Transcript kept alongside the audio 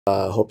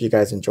Hope you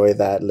guys enjoy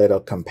that little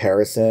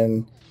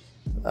comparison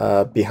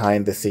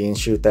behind the scenes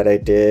shoot that I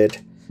did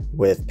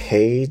with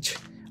Paige.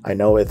 I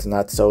know it's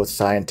not so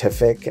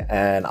scientific,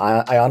 and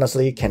I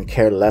honestly can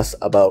care less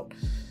about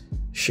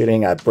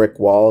shooting at brick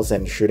walls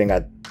and shooting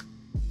at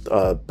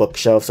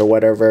bookshelves or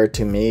whatever.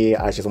 To me,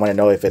 I just want to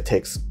know if it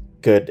takes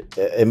good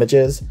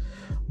images.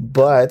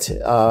 But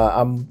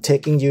I'm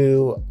taking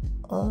you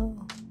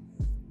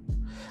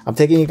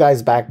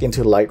guys back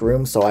into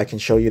Lightroom so I can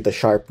show you the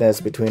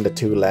sharpness between the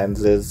two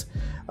lenses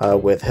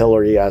with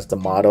Hillary as the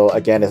model.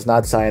 Again, it's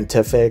not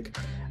scientific.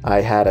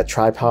 I had a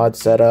tripod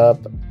set up.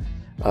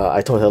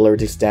 I told Hillary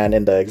to stand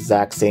in the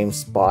exact same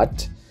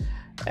spot,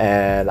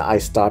 and I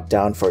stopped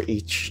down for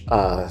each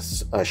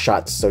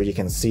shot so you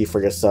can see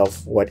for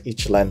yourself what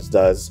each lens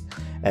does.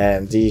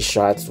 And these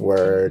shots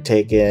were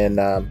taken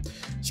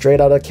straight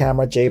out of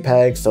camera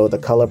JPEG, so the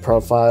color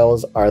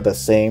profiles are the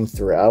same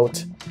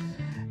throughout.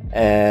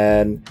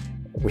 And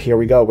here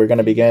we go. We're going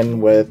to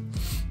begin with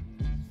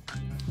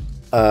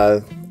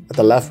the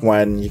left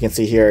one. You can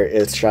see here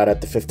it's shot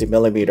at the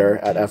 50mm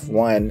at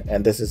f1,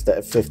 and this is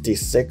the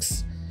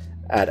 56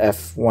 at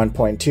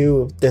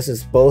f1.2. This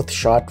is both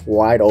shot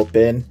wide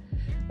open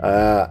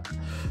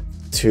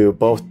to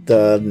both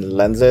the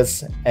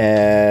lenses,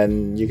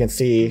 and you can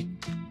see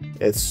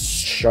it's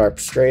sharp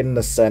straight in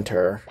the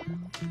center,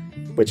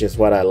 which is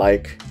what I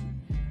like.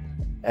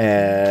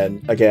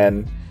 And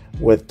again,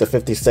 with the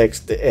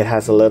 56, it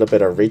has a little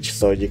bit of reach,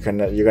 so you're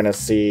gonna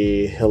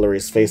see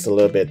Hillary's face a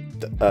little bit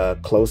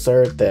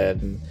closer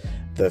than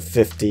the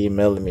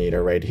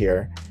 50mm right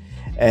here.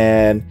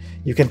 And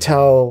you can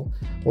tell,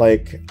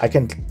 like, I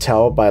can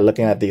tell by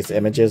looking at these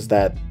images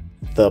that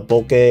the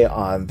bokeh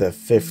on the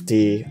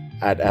 50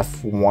 at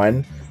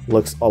f1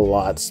 looks a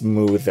lot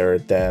smoother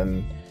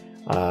than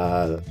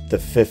the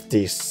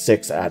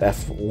 56 at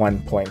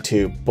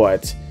f1.2,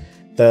 but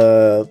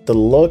the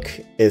look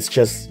is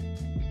just,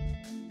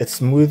 it's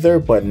smoother,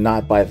 but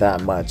not by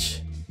that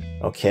much.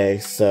 Okay,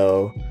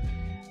 so,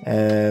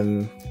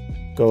 and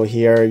go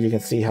here, you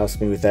can see how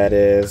smooth that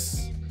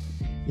is.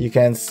 You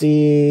can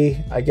see,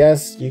 I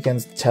guess you can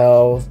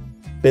tell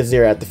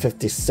busier at the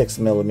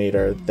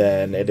 56mm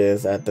than it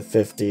is at the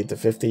 50. The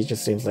 50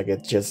 just seems like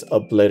it just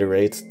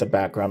obliterates the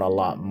background a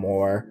lot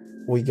more.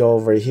 We go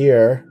over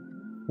here,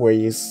 where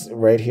you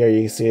right here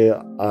you see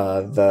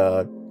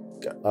the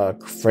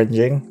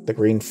fringing, the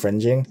green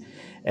fringing,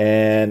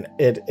 and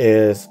it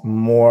is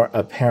more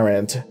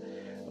apparent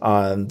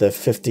on the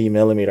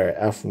 50mm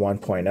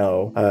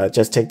f1.0.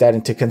 Just take that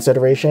into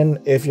consideration.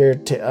 If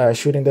you're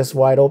shooting this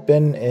wide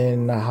open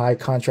in a high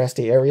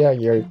contrasty area,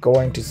 you're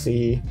going to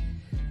see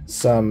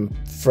some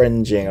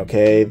fringing,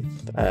 okay,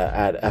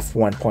 at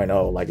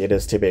f1.0, like it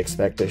is to be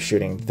expected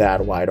shooting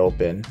that wide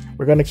open.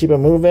 We're going to keep it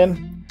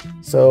moving.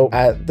 So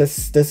at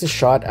this is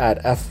shot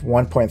at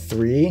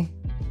f1.3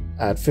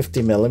 at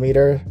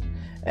 50mm,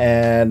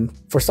 and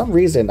for some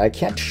reason I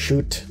can't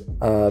shoot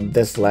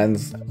this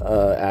lens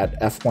at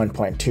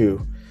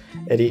f1.2.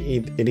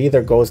 It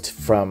either goes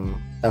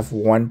from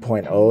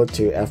f1.0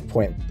 to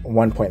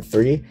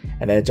f1.3,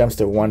 and then it jumps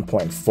to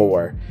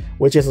 1.4,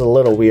 which is a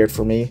little weird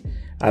for me.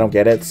 I don't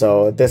get it.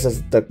 So this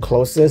is the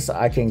closest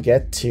I can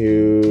get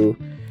to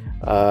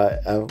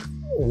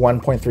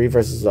 1.3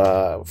 versus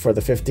for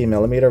the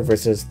 50mm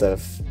versus the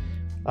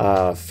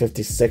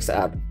 56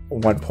 at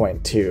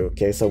 1.2.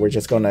 Okay, so we're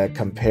just gonna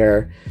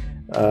compare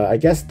I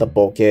guess the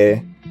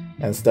bokeh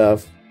and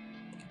stuff.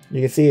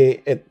 You can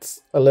see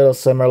it's a little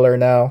similar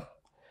now,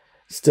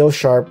 still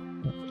sharp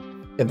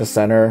in the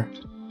center.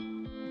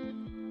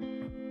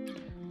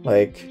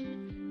 Like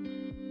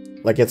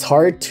it's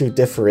hard to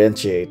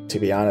differentiate, to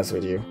be honest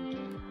with you.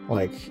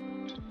 Like,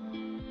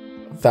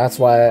 that's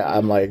why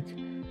I'm like,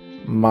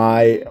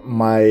 my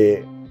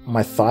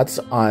thoughts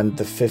on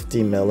the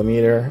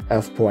 50mm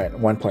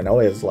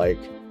f1.0 is like,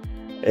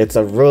 it's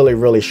a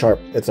really sharp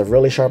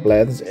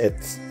lens.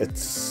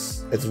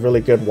 It's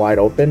really good wide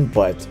open,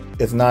 but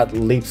it's not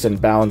leaps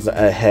and bounds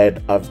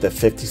ahead of the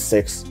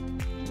 56mm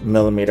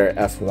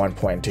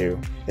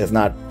f1.2. It's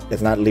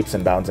not leaps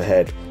and bounds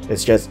ahead.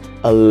 It's just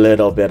a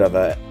little bit of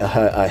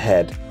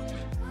ahead.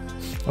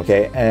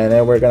 Okay, and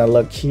then we're gonna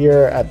look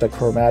here at the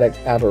chromatic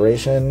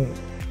aberration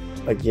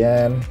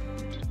again,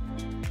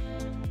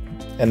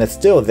 and it's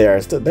still there.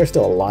 There's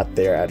still a lot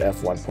there at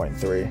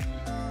f1.3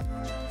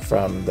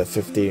 from the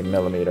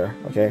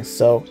 50mm. Okay,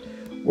 so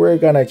we're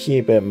gonna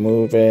keep it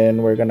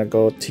moving. We're gonna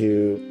go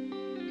to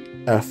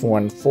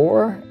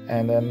f1.4,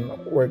 and then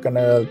we're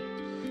gonna,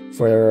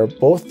 for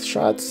both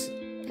shots,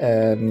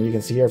 and you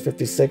can see here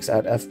 56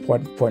 at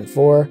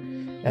f1.4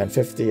 and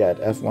 50 at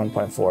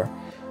f1.4.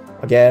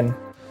 Again,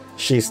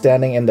 she's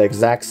standing in the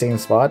exact same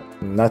spot.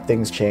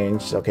 Nothing's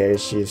changed. Okay,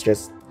 she's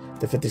just,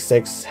 the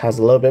 56 has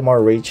a little bit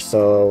more reach,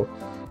 so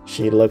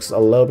she looks a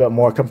little bit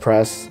more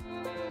compressed.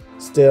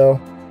 Still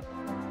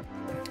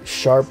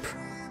sharp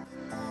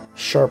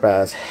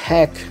as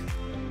heck.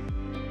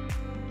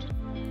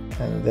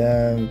 And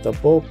then the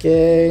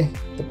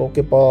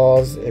bokeh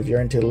balls, if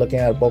you're into looking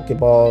at bokeh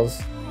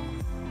balls,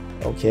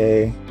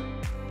 okay,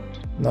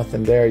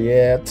 nothing there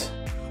yet.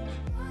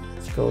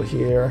 go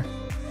here.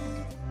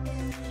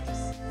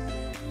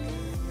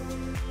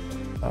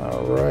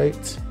 All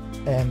right,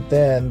 and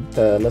then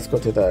let's go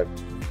to the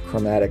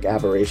chromatic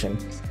aberration.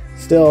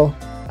 Still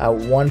at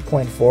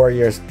 1.4,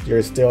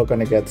 you're still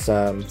gonna get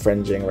some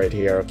fringing right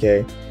here,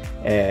 okay?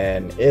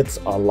 And it's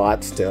a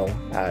lot still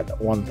at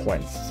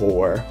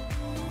 1.4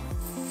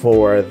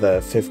 for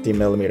the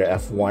 50mm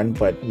f1,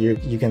 but you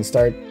can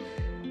start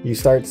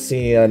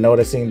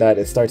noticing that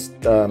it starts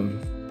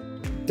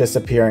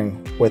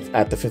disappearing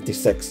at the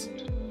 56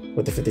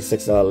 with the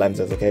 56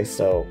 lenses. Okay,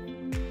 so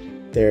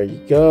there you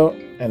go,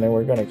 and then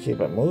we're gonna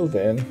keep it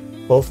moving.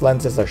 Both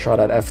lenses are shot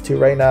at f2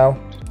 right now.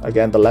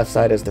 Again, the left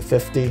side is the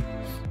 50.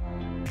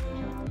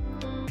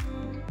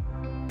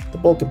 The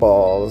bokeh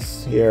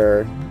balls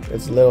here,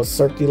 it's a little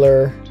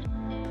circular.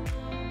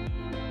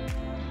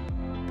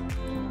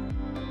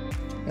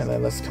 And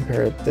then let's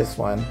compare this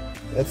one.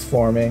 It's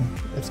forming,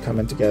 it's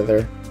coming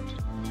together.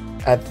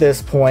 At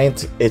this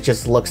point, it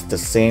just looks the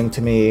same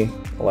to me.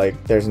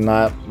 Like, there's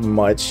not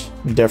much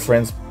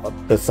difference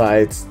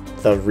besides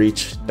the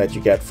reach that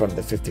you get from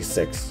the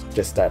 56,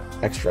 just that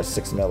extra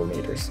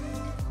 6mm.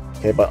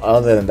 Okay, but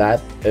other than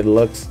that, it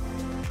looks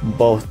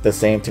both the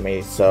same to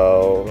me.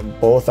 So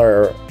both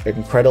are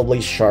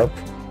incredibly sharp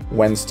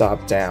when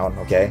stopped down,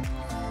 okay?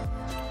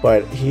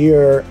 But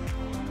here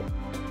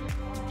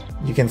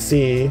you can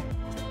see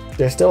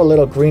there's still a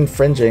little green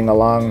fringing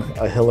along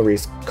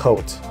Hillary's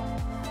coat,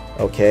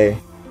 okay?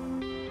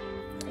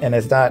 And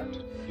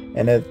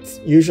it's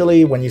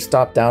usually when you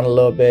stop down a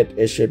little bit,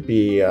 it should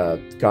be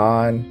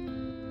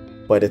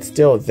gone, but it's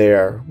still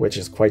there, which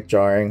is quite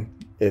jarring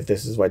if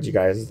this is what you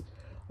guys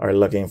are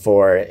looking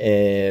for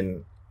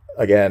in,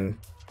 again,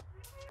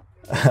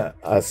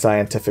 a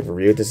scientific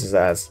review. This is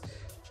as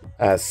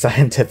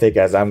scientific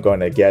as I'm going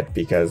to get,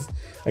 because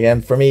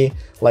again, for me,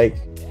 like,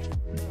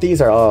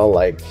 these are all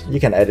like, you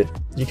can edit,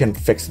 you can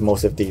fix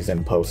most of these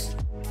in post.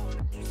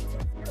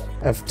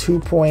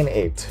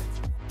 f2.8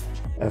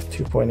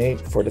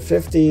 f2.8 for the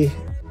 50,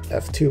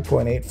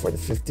 f2.8 for the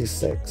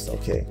 56.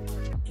 Okay,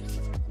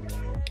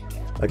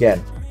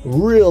 again,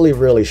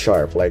 really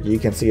sharp. Like, you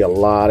can see a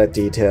lot of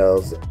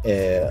details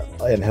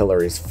in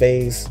Hillary's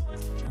face,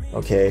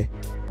 okay?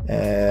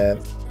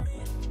 And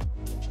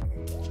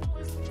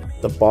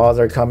the balls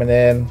are coming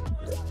in.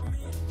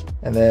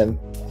 And then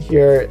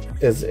here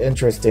is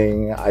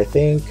interesting. I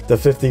think the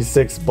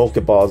 56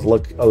 bokeh balls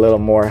look a little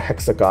more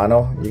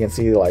hexagonal. You can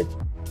see like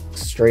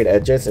straight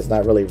edges, it's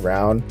not really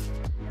round.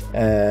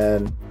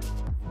 And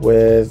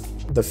with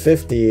the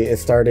 50, it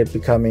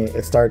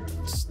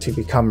starts to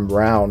become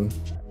round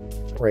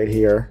right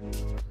here.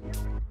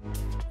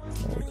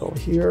 There we go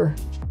here.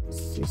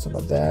 See some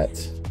of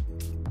that.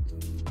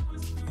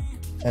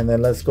 And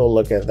then let's go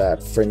look at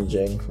that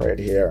fringing right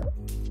here.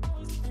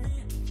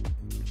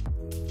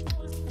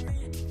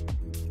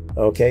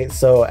 Okay,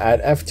 so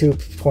at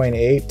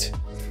f2.8,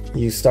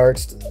 you start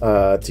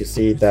to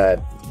see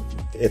that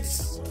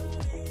it's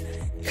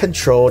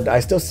controlled. I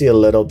still see a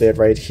little bit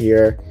right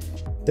here,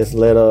 this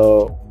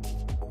little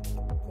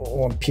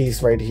one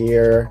piece right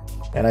here,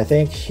 and I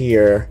think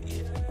here,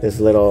 this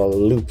little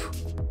loop.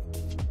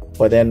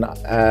 But then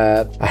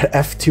at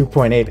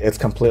f2.8, it's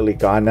completely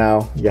gone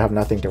now. You have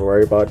nothing to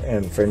worry about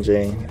in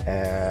fringing,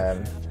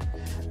 and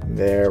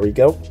there we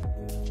go.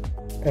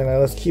 And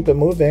then let's keep it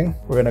moving.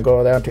 We're gonna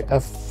go down to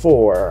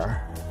f4.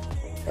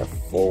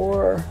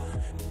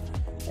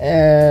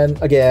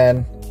 And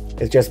again,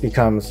 it just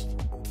becomes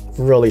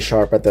really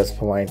sharp at this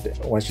point.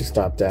 Once you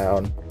stop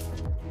down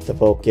the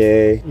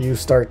bokeh, you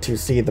start to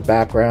see the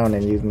background,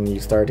 and you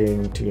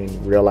starting to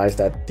realize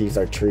that these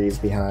are trees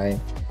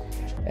behind.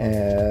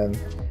 And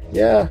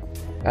yeah,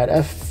 at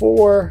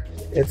f4,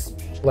 it's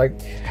like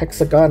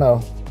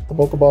hexagonal. The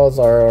bokeh balls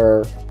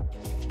are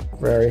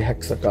very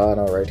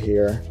hexagonal right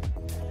here.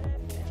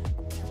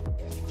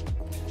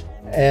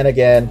 And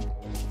again,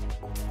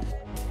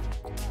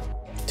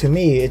 to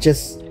me, it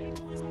just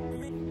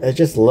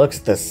looks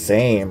the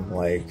same,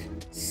 like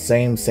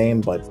same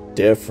but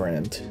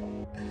different.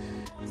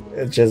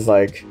 It's just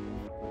like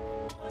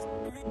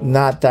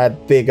not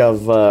that big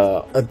of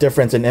a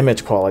difference in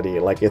image quality.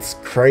 Like, it's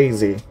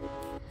crazy.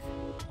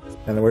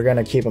 And we're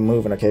gonna keep it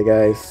moving, okay,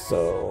 guys?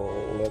 So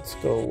let's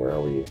go. Where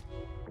are we?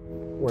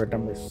 We're at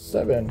number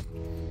 7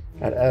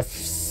 at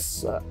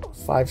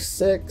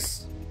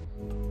f5.6.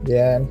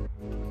 Yeah.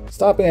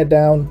 Stopping it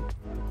down,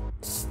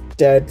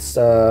 dead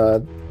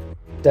sharp,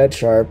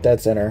 dead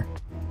center.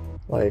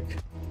 Like,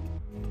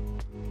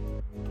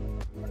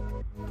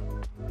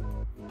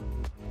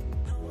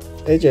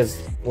 it just,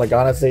 like,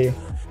 honestly,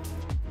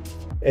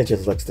 it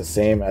just looks the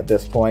same at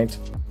this point.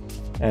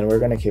 And we're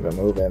gonna keep it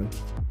moving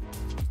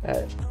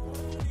at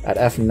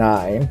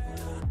f9.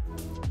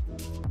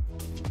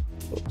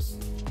 Oops,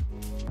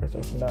 where's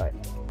f9?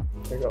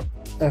 There you go,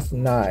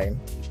 f9.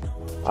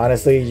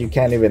 Honestly, you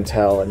can't even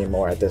tell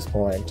anymore at this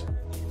point.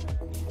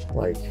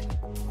 Like,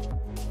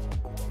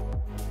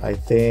 I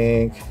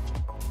think,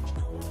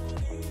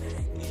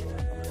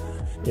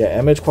 yeah,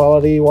 image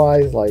quality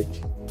wise, like,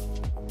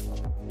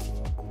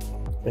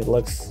 it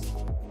looks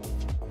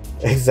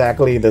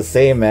exactly the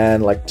same,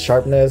 man. Like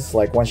sharpness,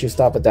 like once you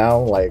stop it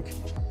down, like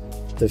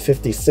the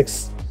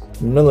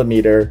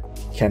 56mm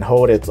can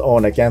hold its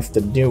own against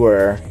the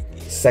newer,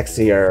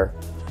 sexier,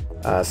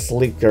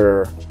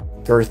 sleeker,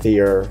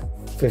 girthier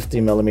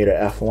 50mm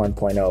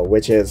f1.0,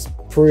 which is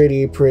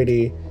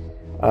pretty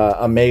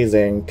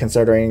amazing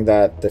considering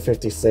that the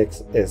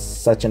 56 is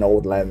such an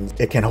old lens.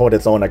 It can hold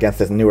its own against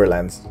this newer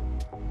lens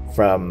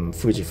from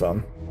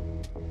Fujifilm.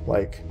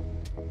 Like,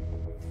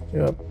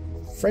 yep,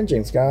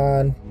 fringing's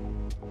gone.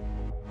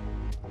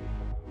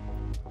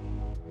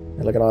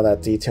 And look at all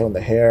that detail in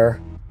the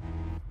hair.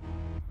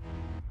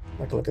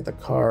 Like, look at the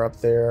car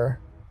up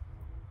there.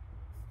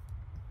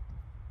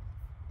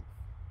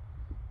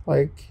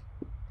 Like,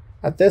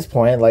 at this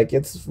point, like,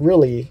 it's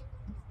really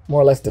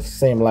more or less the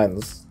same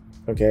lens.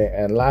 Okay,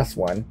 and last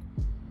one,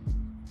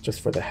 just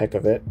for the heck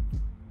of it,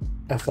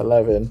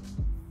 f11.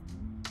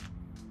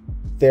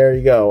 There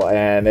you go,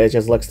 and it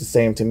just looks the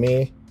same to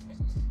me.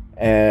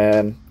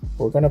 And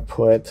we're gonna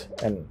put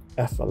an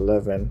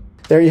f11.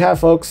 There you have,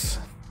 folks.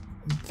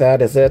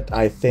 That is it.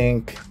 I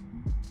think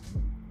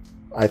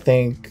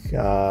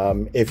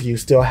if you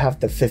still have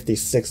the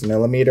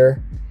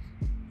 56mm,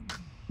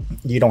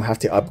 you don't have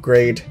to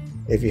upgrade.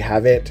 If you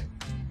have it,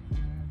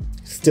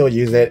 still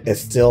use it.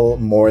 It's still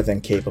more than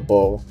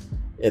capable.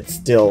 It's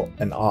still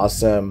an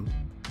awesome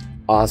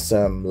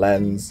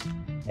lens.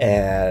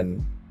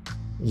 And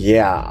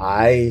yeah,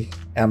 I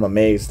am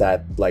amazed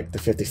that like the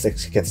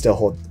 56 can still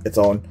hold its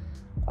own.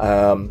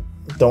 The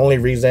only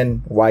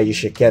reason why you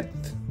should get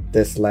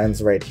this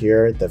lens right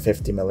here, the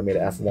 50mm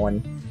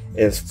f1,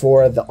 is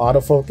for the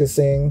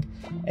autofocusing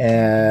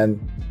and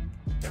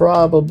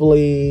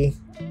probably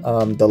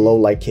the low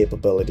light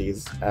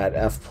capabilities. At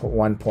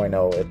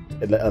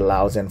f1.0 it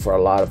allows in for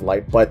a lot of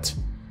light, but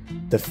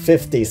the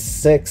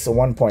 56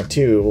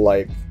 1.2,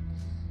 like,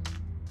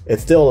 it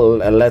still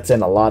lets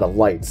in a lot of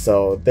light.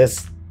 So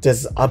this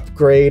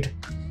upgrade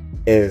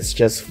is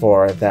just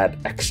for that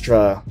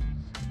extra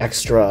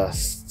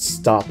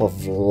stop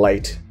of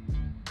light,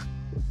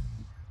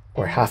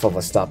 or half of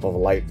a stop of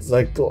light. It's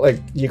like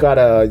you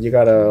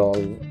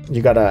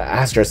gotta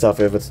ask yourself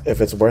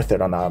if it's worth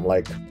it or not.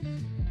 Like,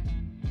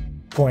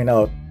 point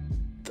out,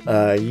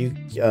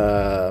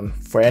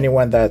 for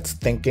anyone that's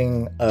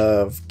thinking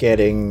of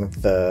getting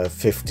the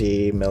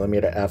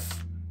 50mm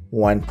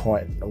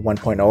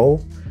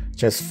f1.0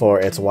 just for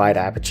its wide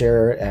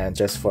aperture and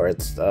just for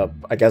its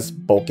I guess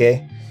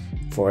bokeh,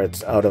 for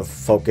its out of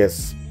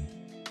focus,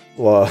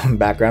 well,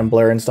 background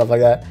blur and stuff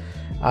like that,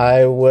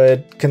 I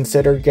would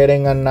consider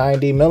getting a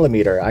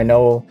 90mm. I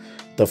know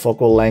the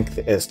focal length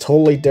is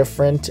totally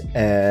different,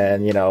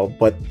 and you know,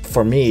 but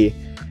for me,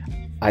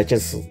 I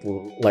just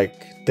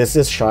like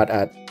this shot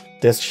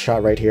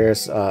right here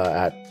is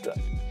at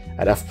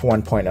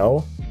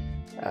f1.0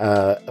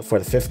 for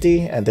the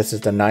 50, and this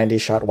is the 90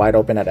 shot wide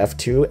open at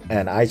f2,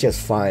 and I just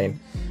find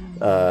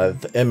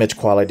the image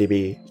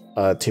quality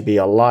to be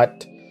a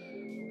lot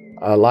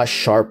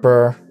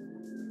sharper,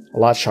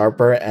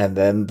 and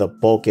then the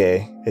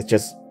bokeh, it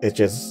just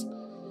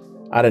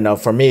I don't know,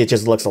 for me it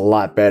just looks a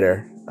lot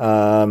better.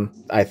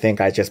 I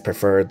think I just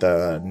prefer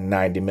the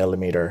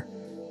 90mm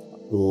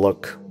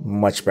look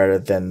much better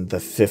than the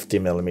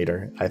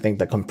 50mm. I think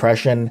the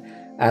compression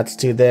adds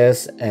to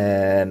this,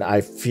 and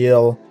I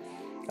feel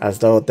as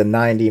though the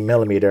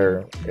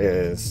 90mm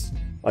is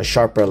a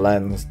sharper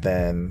lens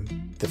than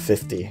the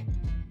 50.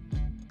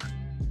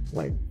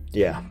 Like,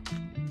 yeah.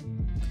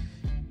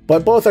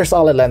 But both are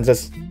solid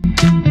lenses.